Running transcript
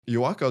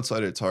You walk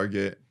outside at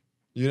Target,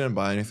 you didn't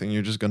buy anything,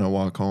 you're just gonna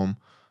walk home,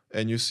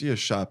 and you see a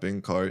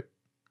shopping cart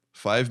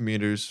 5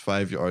 meters,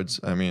 5 yards.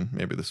 I mean,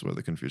 maybe this is where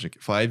the confusion,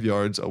 5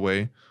 yards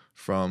away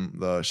from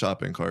the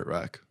shopping cart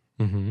rack.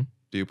 Mm-hmm.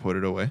 Do you put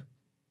it away?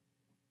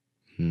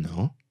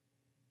 No.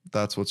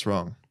 That's what's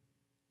wrong.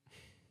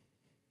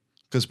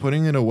 Because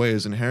putting it away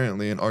is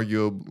inherently and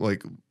arguable,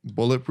 like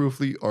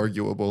bulletproofly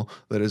arguable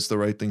that it's the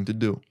right thing to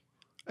do.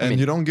 And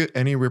you don't get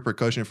any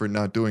repercussion for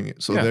not doing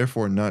it. So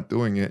therefore, not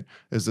doing it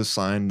is a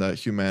sign that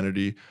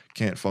humanity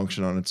can't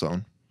function on its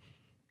own.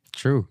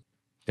 True.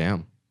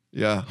 Damn.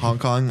 Yeah, Hong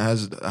Kong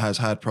has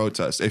had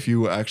protests. If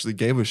you actually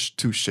gave a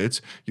two shits,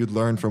 you'd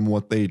learn from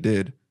what they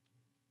did.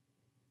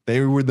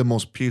 They were the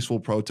most peaceful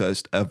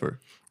protest ever.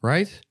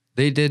 Right?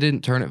 They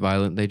didn't turn it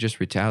violent. They just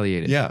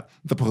retaliated. Yeah,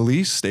 the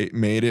police state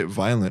made it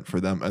violent for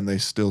them, and they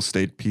still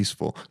stayed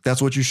peaceful.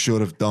 That's what you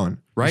should have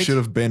done. Right? You should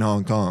have been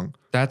Hong Kong.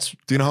 Do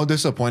you know how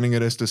disappointing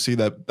it is to see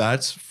that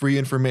that's free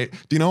information?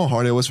 Do you know how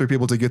hard it was for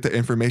people to get the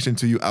information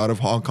to you out of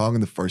Hong Kong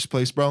in the first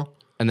place, bro?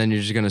 And then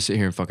you're just going to sit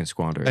here and fucking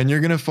squander it. And you're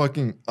going to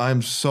fucking...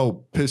 I'm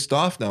so pissed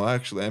off now,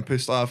 actually. I'm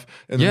pissed off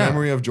in the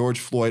memory of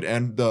George Floyd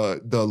and the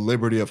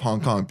liberty of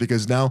Hong Kong.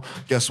 Because now,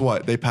 guess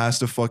what? They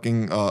passed a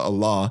fucking a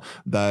law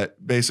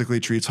that basically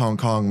treats Hong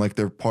Kong like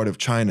they're part of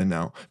China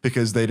now.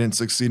 Because they didn't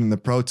succeed in the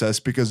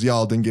protest because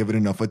y'all didn't give it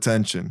enough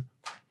attention.